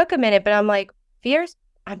it took a minute, but I'm like, fears,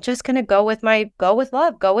 I'm just going to go with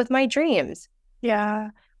love, go with my dreams. Yeah.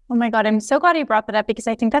 Oh my God. I'm so glad you brought that up because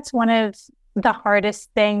I think that's one of the hardest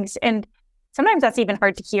things. And sometimes that's even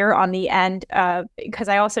hard to hear on the end because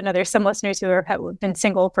I also know there's some listeners who have been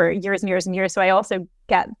single for years and years and years. So I also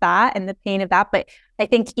get that and the pain of that. But I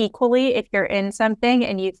think equally, if you're in something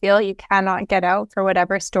and you feel you cannot get out for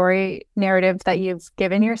whatever story narrative that you've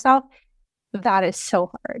given yourself, that is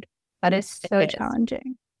so hard. That is so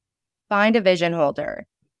challenging. Find a vision holder.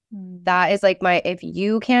 That is like if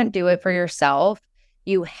you can't do it for yourself,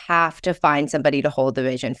 you have to find somebody to hold the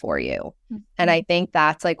vision for you. And I think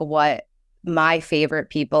that's like what my favorite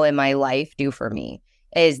people in my life do for me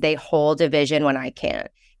is they hold a vision when I can't.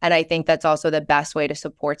 And I think that's also the best way to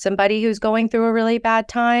support somebody who's going through a really bad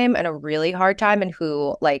time and a really hard time and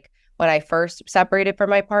who, like, when I first separated from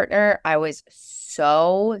my partner, I was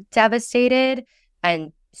so devastated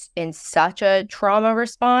and in such a trauma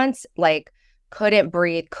response, like couldn't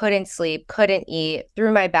breathe, couldn't sleep, couldn't eat,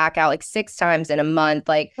 threw my back out like 6 times in a month,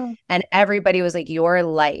 like, and everybody was like, your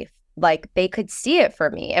life. Like they could see it for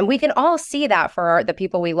me. And we can all see that for the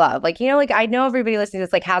people we love. Like, like I know everybody listening to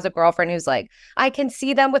this like has a girlfriend who's like, I can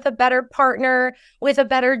see them with a better partner, with a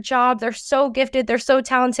better job. They're so gifted. They're so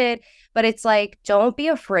talented. But it's like, don't be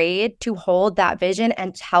afraid to hold that vision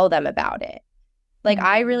and tell them about it. Like,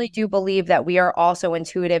 I really do believe that we are also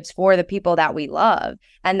intuitives for the people that we love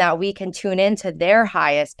and that we can tune into their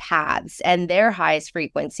highest paths and their highest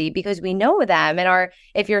frequency because we know them. And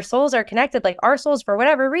if your souls are connected, like our souls, for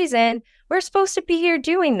whatever reason, we're supposed to be here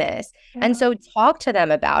doing this. Yeah. And so talk to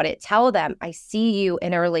them about it. Tell them, I see you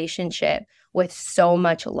in a relationship with so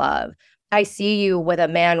much love. I see you with a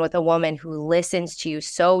man, with a woman who listens to you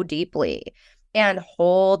so deeply, and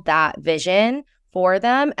hold that vision for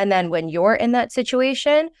them. And then when you're in that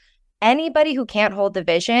situation, anybody who can't hold the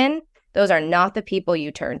vision, those are not the people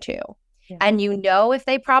you turn to. Yeah. And if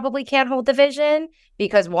they probably can't hold the vision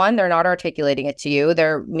because 1, they're not articulating it to you.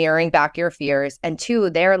 They're mirroring back your fears. And 2,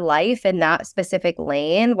 their life in that specific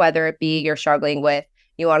lane, whether it be you're struggling with,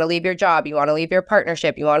 you want to leave your job, you want to leave your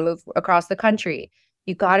partnership, you want to move across the country,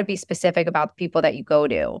 you got to be specific about the people that you go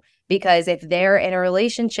to. Because if they're in a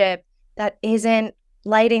relationship that isn't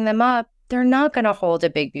lighting them up, they're not going to hold a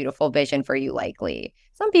big, beautiful vision for you likely.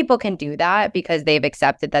 Some people can do that because they've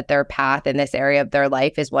accepted that their path in this area of their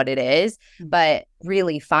life is what it is. But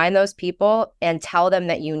really find those people and tell them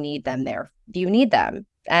that you need them there. You need them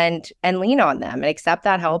and lean on them and accept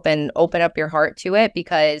that help and open up your heart to it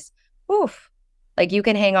because, like you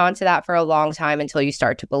can hang on to that for a long time until you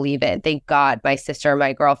start to believe it. Thank God my sister and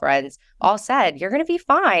my girlfriends all said, you're going to be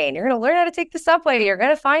fine. You're going to learn how to take the subway. You're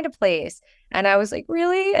going to find a place. And I was like,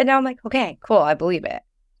 really? And now I'm like, okay, cool. I believe it.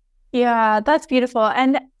 Yeah, that's beautiful.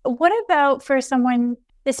 And what about for someone,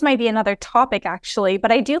 this might be another topic actually,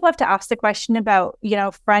 but I do love to ask the question about,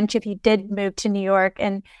 French, if you did move to New York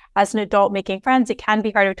and as an adult making friends, it can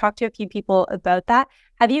be hard to talk to a few people about that.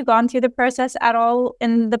 Have you gone through the process at all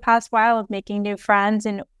in the past while of making new friends?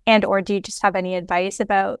 And And or do you just have any advice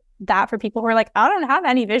about that for people who are like, I don't have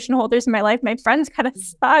any vision holders in my life. My friends kind of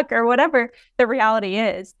suck or whatever the reality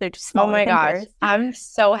is. They're just smaller thinkers. Gosh. I'm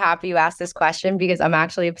so happy you asked this question because I'm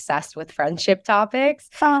actually obsessed with friendship topics.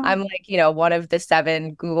 I'm like, one of the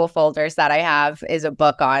 7 Google folders that I have is a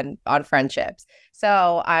book on friendships.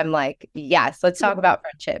 So I'm like, yes, let's talk about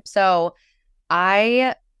friendship. So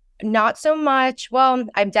not so much. Well,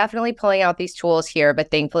 I'm definitely pulling out these tools here,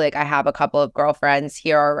 but thankfully, like I have a couple of girlfriends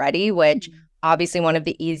here already, which obviously one of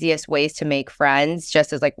the easiest ways to make friends,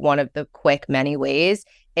 just as like one of the quick many ways,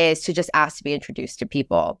 is to just ask to be introduced to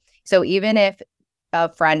people. So even if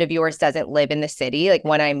a friend of yours doesn't live in the city, like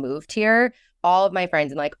when I moved here, all of my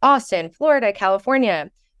friends in like Austin, Florida,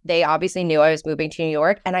 California, they obviously knew I was moving to New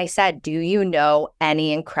York. And I said, do you know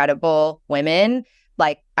any incredible women?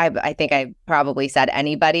 Like, I think I probably said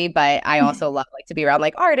anybody, but I also love like to be around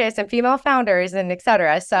like artists and female founders and et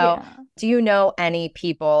cetera. So do you know any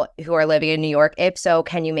people who are living in New York? If so,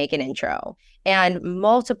 can you make an intro? And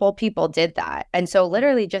multiple people did that. And so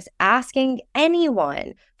literally just asking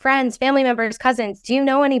anyone, friends, family members, cousins, do you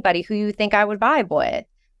know anybody who you think I would vibe with?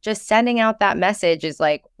 Just sending out that message is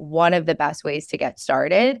like one of the best ways to get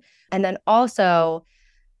started. And then also,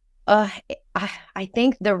 I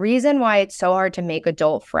think the reason why it's so hard to make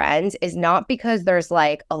adult friends is not because there's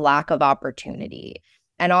like a lack of opportunity.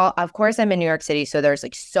 And of course, I'm in New York City, so there's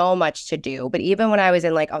like so much to do. But even when I was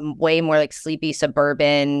in like a way more like sleepy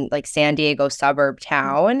suburban, like San Diego suburb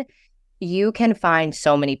town, you can find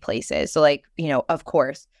so many places. So like, of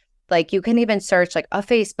course, like you can even search like a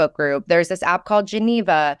Facebook group. There's this app called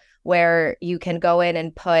Geneva where you can go in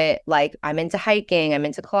and put like, I'm into hiking, I'm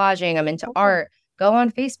into collaging, I'm into art. Go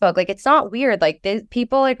on Facebook. Like, it's not weird. Like,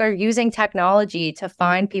 people like are using technology to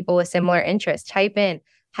find people with similar interests. Type in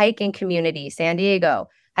hiking community, San Diego,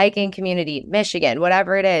 hiking community, Michigan,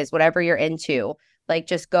 whatever it is, whatever you're into. Like,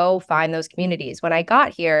 just go find those communities. When I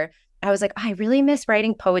got here, I was like, I really miss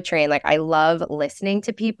writing poetry. And like, I love listening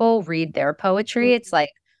to people read their poetry. It's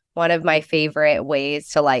like one of my favorite ways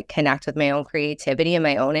to like connect with my own creativity and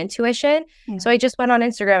my own intuition. So I just went on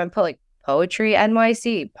Instagram and put like Poetry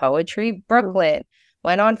NYC, Poetry Brooklyn,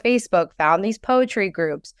 went on Facebook, found these poetry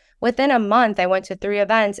groups. Within a month, I went to 3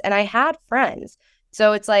 events and I had friends.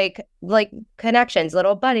 So it's like connections,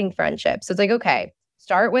 little budding friendships. So it's like, okay,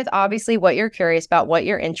 start with obviously what you're curious about, what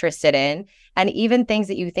you're interested in, and even things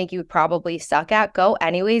that you think you would probably suck at, go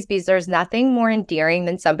anyways, because there's nothing more endearing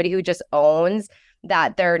than somebody who just owns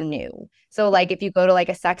that they're new. So like if you go to like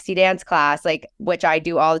a sexy dance class, like which I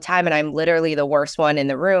do all the time, and I'm literally the worst one in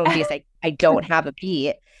the room because I don't have a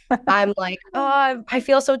beat. I'm like, oh, I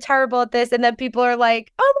feel so terrible at this. And then people are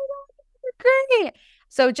like, oh my God, you're great.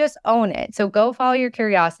 So just own it. So go follow your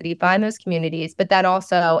curiosity, find those communities. But then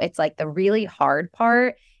also it's like the really hard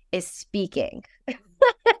part is speaking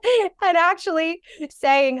and actually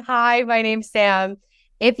saying, hi, my name's Sam.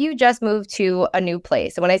 If you just moved to a new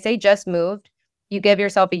place, and when I say just moved, you give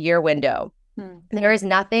yourself a year window. There is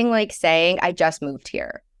nothing like saying, I just moved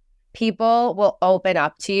here. People will open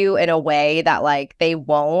up to you in a way that like they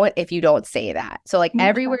won't if you don't say that. So like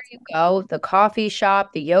everywhere you go, the coffee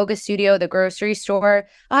shop, the yoga studio, the grocery store,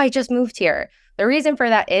 oh, I just moved here. The reason for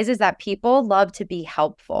that is that people love to be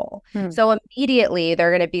helpful. So immediately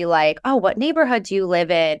they're going to be like, oh, what neighborhood do you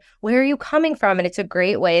live in? Where are you coming from? And it's a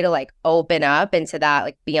great way to like open up into that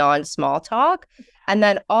like beyond small talk. And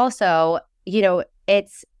then also,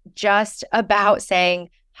 it's just about saying,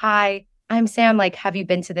 hi, I'm Sam. Like, have you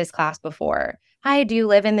been to this class before? Hi, do you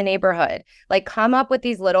live in the neighborhood? Like, come up with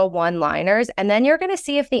these little one-liners, and then you're going to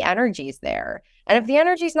see if the energy's there. And if the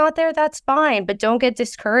energy's not there, that's fine. But don't get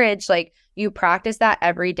discouraged. Like, you practice that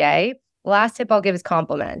every day. Last tip I'll give is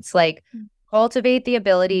compliments. Like, cultivate the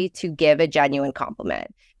ability to give a genuine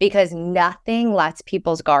compliment, because nothing lets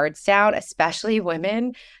people's guards down, especially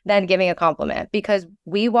women, than giving a compliment, because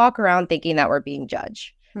we walk around thinking that we're being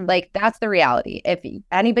judged. Like, that's the reality. If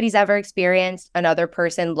anybody's ever experienced another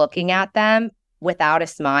person looking at them without a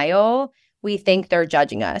smile, we think they're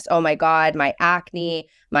judging us. Oh my God, my acne,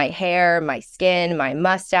 my hair, my skin, my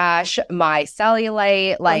mustache, my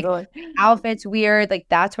cellulite, like outfit's weird. Like,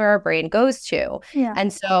 that's where our brain goes to.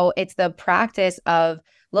 And so it's the practice of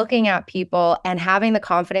looking at people and having the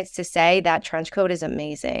confidence to say that trench coat is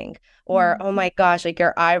amazing, or, oh my gosh, like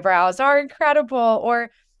your eyebrows are incredible, or,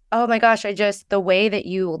 oh my gosh, the way that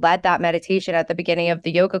you led that meditation at the beginning of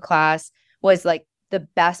the yoga class was like the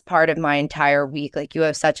best part of my entire week. Like, you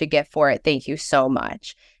have such a gift for it. Thank you so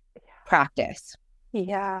much. Practice.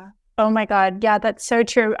 Yeah. Oh my God. Yeah, that's so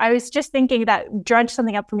true. I was just thinking that drenched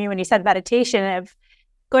something up for me when you said meditation of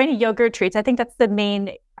going to yoga retreats. I think that's the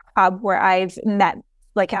main hub where I've met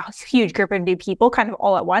like a huge group of new people kind of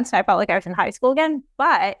all at once. And I felt like I was in high school again.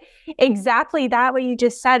 But exactly that, what you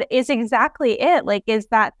just said is exactly it. Like, is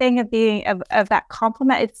that thing of being of that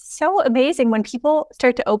compliment. It's so amazing when people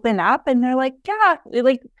start to open up and they're like, yeah,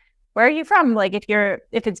 like, where are you from? Like, if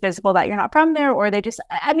it's visible that you're not from there, or they just,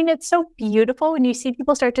 I mean, it's so beautiful when you see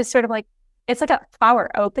people start to sort of like, it's like a flower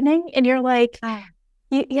opening and you're like,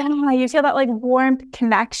 you feel that like warm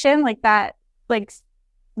connection, like that, like,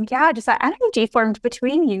 yeah, just that energy formed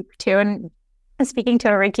between you two. And speaking to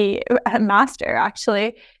a Reiki master,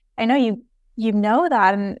 actually, I know you know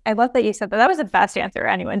that. And I love that you said that. That was the best answer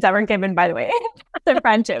anyone's ever given, by the way, the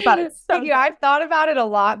friendship. But Thank you. I've thought about it a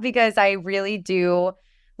lot because I really do.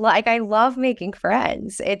 Like, I love making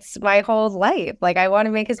friends. It's my whole life. Like, I want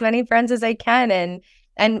to make as many friends as I can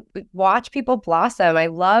and watch people blossom. I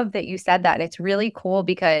love that you said that. And it's really cool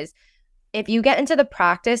because if you get into the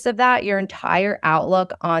practice of that, your entire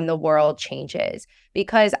outlook on the world changes.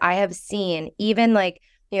 Because I have seen even like,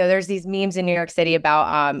 there's these memes in New York City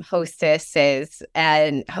about hostesses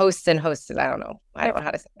and hosts and hostesses. I don't know how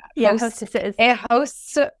to say that. Yeah, hostesses.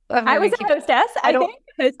 Hosts. I was a hostess. I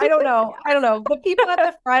don't know. The people at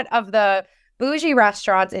the front of the bougie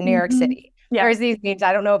restaurants in New York City. Yeah. There's these memes.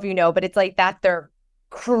 I don't know if you know, but it's like that they're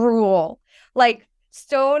cruel. Like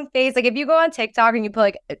stone face. Like if you go on TikTok and you put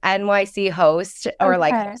like NYC host or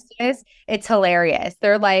like hostess, it's hilarious.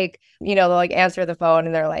 They're like, they'll like answer the phone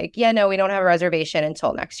and they're like, yeah, no, we don't have a reservation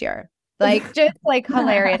until next year. Like just like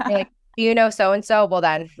hilarious. They're like, do you know so-and-so? Well,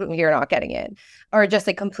 then you're not getting in. Or just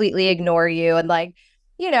like completely ignore you. And like,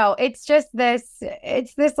 it's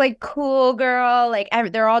this like cool girl. Like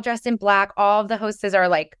they're all dressed in black. All of the hostesses are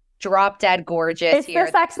like drop dead gorgeous. It's the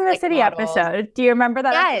Sex and the City models. Episode. Do you remember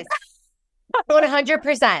that? Yes.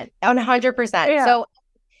 100%. 100%. Yeah. So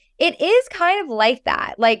it is kind of like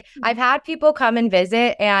that. Like I've had people come and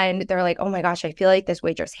visit and they're like, oh my gosh, I feel like this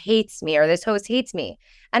waitress hates me or this host hates me.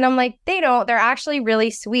 And I'm like, they don't. They're actually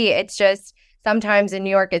really sweet. It's just sometimes in New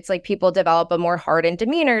York, it's like people develop a more hardened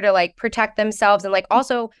demeanor to like protect themselves. And like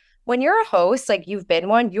also when you're a host, like you've been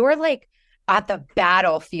one, you're like at the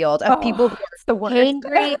battlefield of people who are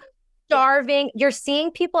angry, starving. You're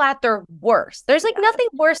seeing people at their worst. There's like nothing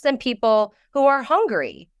worse than people who are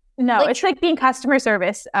hungry. No, like, it's like being customer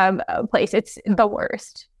service place. It's the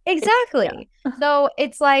worst. Exactly. So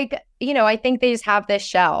it's like, I think they just have this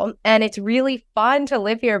shell and it's really fun to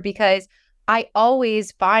live here because I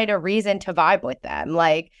always find a reason to vibe with them.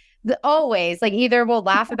 Like always, like either we'll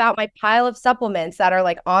laugh about my pile of supplements that are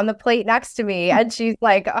like on the plate next to me. And she's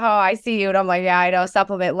like, oh, I see you. And I'm like, yeah, I know,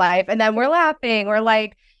 supplement life. And then we're laughing. We're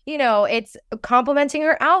like, it's complimenting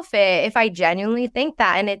her outfit if I genuinely think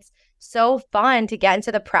that. And it's so fun to get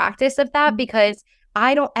into the practice of that because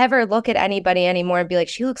I don't ever look at anybody anymore and be like,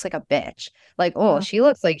 she looks like a bitch. Like, oh, she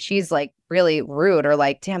looks like she's like really rude or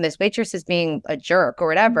like, damn, this waitress is being a jerk or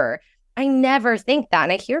whatever. I never think that.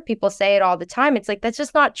 And I hear people say it all the time. It's like, that's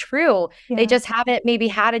just not true. Yeah. They just haven't maybe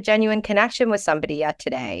had a genuine connection with somebody yet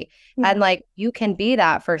today. Yeah. And like, you can be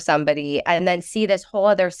that for somebody and then see this whole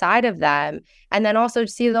other side of them. And then also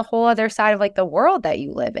see the whole other side of like the world that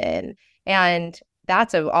you live in. And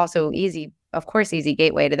that's also easy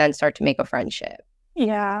gateway to then start to make a friendship.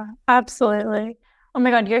 Yeah, absolutely. Oh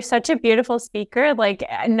my God, you're such a beautiful speaker. Like,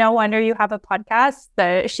 no wonder you have a podcast,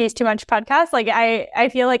 the She's Too Much podcast. Like, I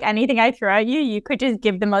feel like anything I throw at you, you could just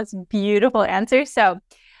give the most beautiful answers. So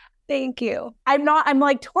thank you. I'm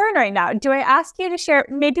like torn right now. Do I ask you to share?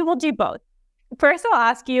 Maybe we'll do both. First, I'll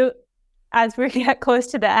ask you as we get close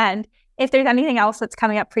to the end, if there's anything else that's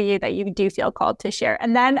coming up for you that you do feel called to share.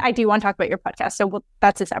 And then I do want to talk about your podcast. So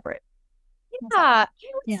that's a separate. Yeah,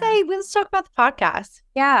 let's talk about the podcast.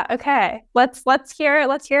 Yeah, okay. Let's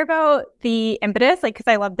hear about the impetus, like,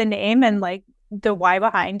 because I love the name and like the why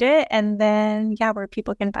behind it, and then where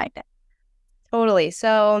people can find it. Totally.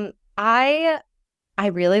 So I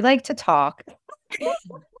really like to talk.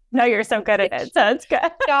 No, you're so good at it. So it's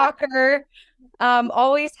good. Talker,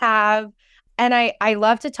 always have, and I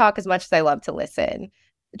love to talk as much as I love to listen.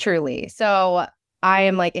 Truly. So I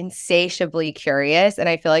am like insatiably curious. And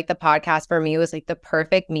I feel like the podcast for me was like the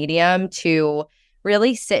perfect medium to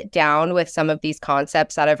really sit down with some of these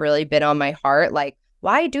concepts that have really been on my heart. Like,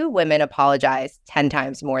 why do women apologize 10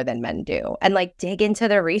 times more than men do? And like dig into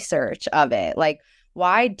the research of it. Like,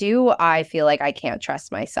 why do I feel like I can't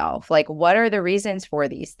trust myself? Like, what are the reasons for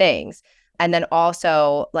these things? And then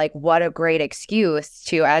also, like, what a great excuse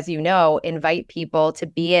to, as you know, invite people to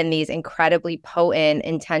be in these incredibly potent,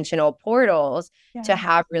 intentional portals to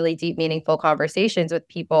have really deep, meaningful conversations with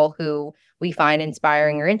people who we find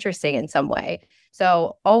inspiring or interesting in some way.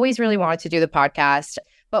 So always really wanted to do the podcast.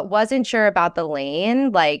 but wasn't sure about the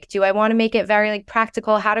lane. Like, do I want to make it very like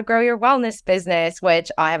practical, how to grow your wellness business, which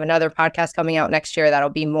I have another podcast coming out next year that'll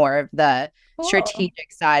be more of the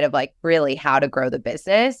strategic side of like really how to grow the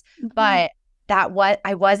business. But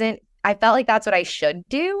I felt like that's what I should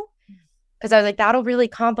do. Because I was like, that'll really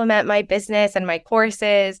complement my business and my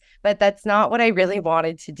courses, but that's not what I really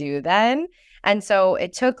wanted to do then. And so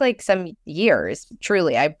it took like some years,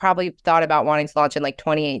 truly. I probably thought about wanting to launch in like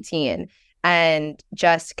 2018 and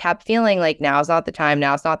just kept feeling like now's not the time.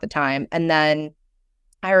 And then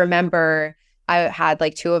I remember I had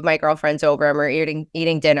like two of my girlfriends over and we were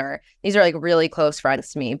eating dinner. These are like really close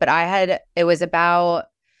friends to me, but it was about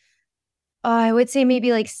I would say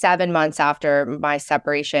maybe like 7 months after my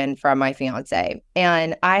separation from my fiance.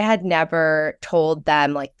 And I had never told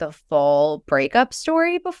them like the full breakup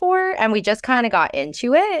story before. And we just kind of got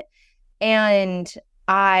into it. And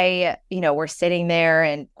we're sitting there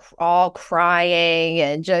and all crying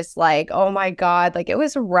and just like, oh my God, like it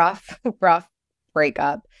was a rough, rough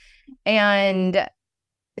breakup. And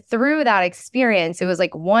through that experience, it was a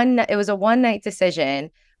one night decision.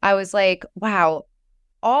 I was like, wow,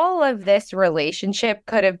 all of this relationship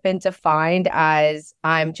could have been defined as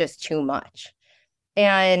I'm just too much.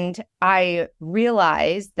 And I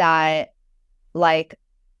realized that like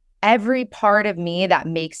every part of me that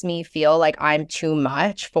makes me feel like I'm too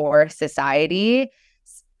much for society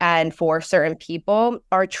and for certain people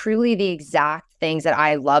are truly the exact things that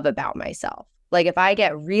I love about myself. Like if I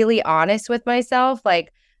get really honest with myself,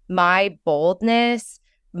 like my boldness,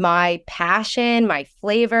 my passion, my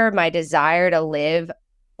flavor, my desire to live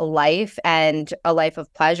life and a life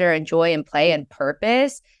of pleasure and joy and play and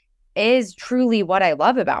purpose is truly what I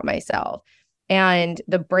love about myself. And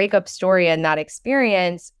the breakup story and that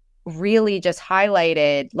experience really just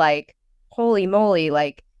highlighted like, holy moly,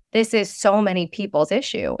 like this is so many people's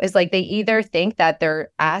issue is like they either think that they're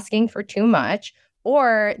asking for too much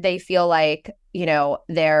or they feel like,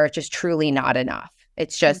 they're just truly not enough.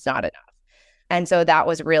 It's just not enough. And so that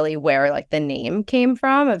was really where like the name came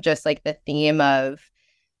from of just like the theme of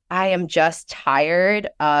I am just tired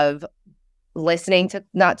of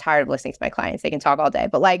not tired of listening to my clients. They can talk all day,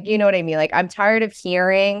 but like, you know what I mean? Like I'm tired of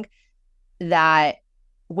hearing that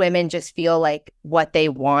women just feel like what they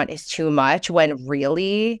want is too much when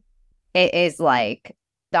really it is like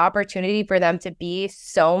the opportunity for them to be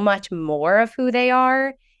so much more of who they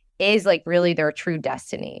are is like really their true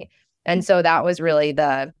destiny. And so that was really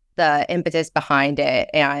the impetus behind it.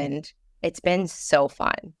 And it's been so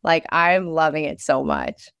fun. Like I'm loving it so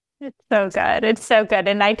much. It's so good. It's so good.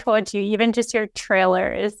 And I told you, even just your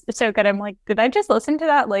trailer is so good. I'm like, did I just listen to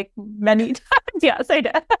that like many times? Yes, I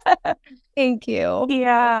did. Thank you.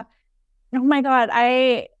 Yeah. Oh my God.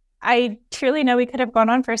 I truly know we could have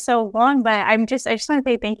gone on for so long, but I just want to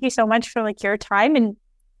say thank you so much for like your time. And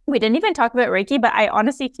we didn't even talk about Reiki, but I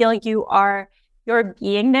honestly feel like your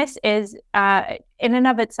beingness is in and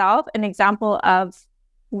of itself an example of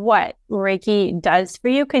what Reiki does for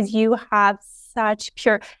you because you have such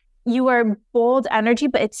you are bold energy,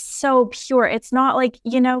 but it's so pure. It's not like,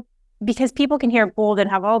 because people can hear bold and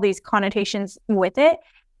have all these connotations with it,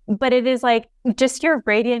 but it is like just your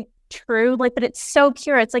radiant true, like, but it's so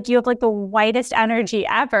pure. It's like you have like the whitest energy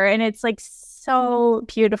ever. And it's like so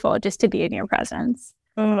beautiful just to be in your presence.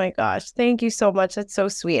 Oh my gosh. Thank you so much. That's so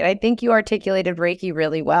sweet. I think you articulated Reiki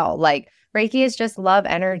really well. Like Reiki is just love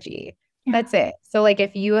energy. Yeah. That's it. So like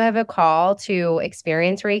if you have a call to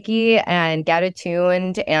experience Reiki and get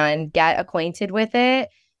attuned and get acquainted with it,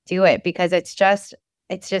 do it because it's just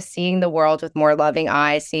seeing the world with more loving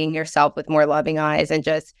eyes, seeing yourself with more loving eyes and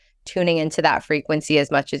just tuning into that frequency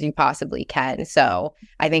as much as you possibly can. So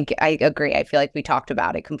I think I agree. I feel like we talked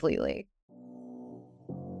about it completely.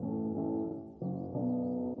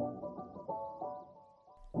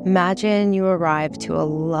 Imagine you arrive to a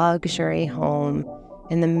luxury home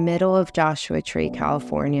in the middle of Joshua Tree,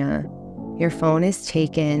 California. Your phone is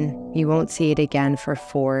taken. You won't see it again for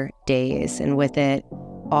 4 days. And with it,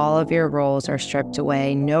 all of your roles are stripped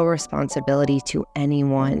away. No responsibility to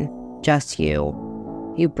anyone, just you.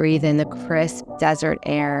 You breathe in the crisp desert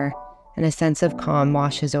air and a sense of calm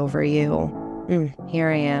washes over you. Here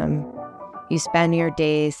I am. You spend your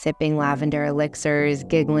days sipping lavender elixirs,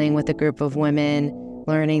 giggling with a group of women,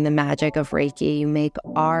 learning the magic of Reiki. You make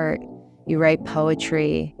art. You write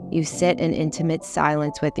poetry. You sit in intimate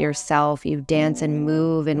silence with yourself. You dance and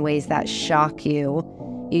move in ways that shock you.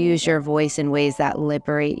 You use your voice in ways that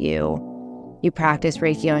liberate you. You practice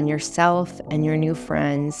Reiki on yourself and your new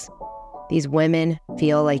friends. These women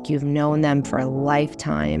feel like you've known them for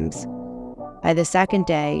lifetimes. By the second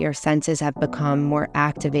day, your senses have become more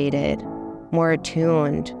activated, more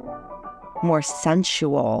attuned. more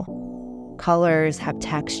sensual. Colors have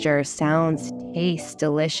texture, sounds taste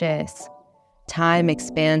delicious. Time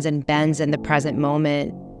expands and bends in the present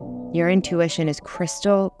moment. Your intuition is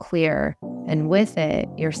crystal clear, and with it,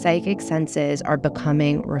 your psychic senses are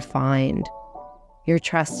becoming refined. You're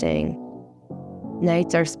trusting.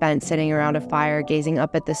 Nights are spent sitting around a fire, gazing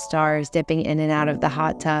up at the stars, dipping in and out of the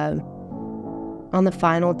hot tub. On the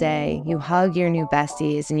final day, you hug your new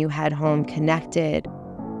besties and you head home connected,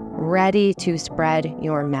 ready to spread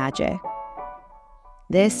your magic.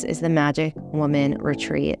 This is the Magic Woman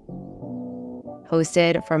Retreat.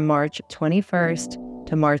 Hosted from March 21st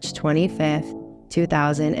to March 25th,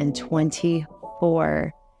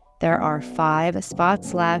 2024. There are 5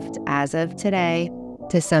 spots left as of today,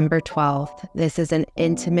 December 12th. This is an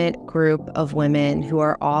intimate group of women who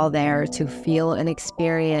are all there to feel and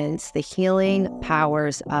experience the healing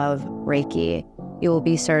powers of Reiki. You will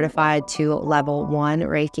be certified to level 1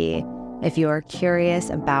 Reiki. If you are curious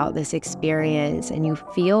about this experience and you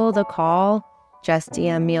feel the call, just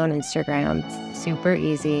DM me on Instagram. It's super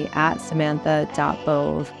easy at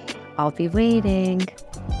samantha.bove. I'll be waiting.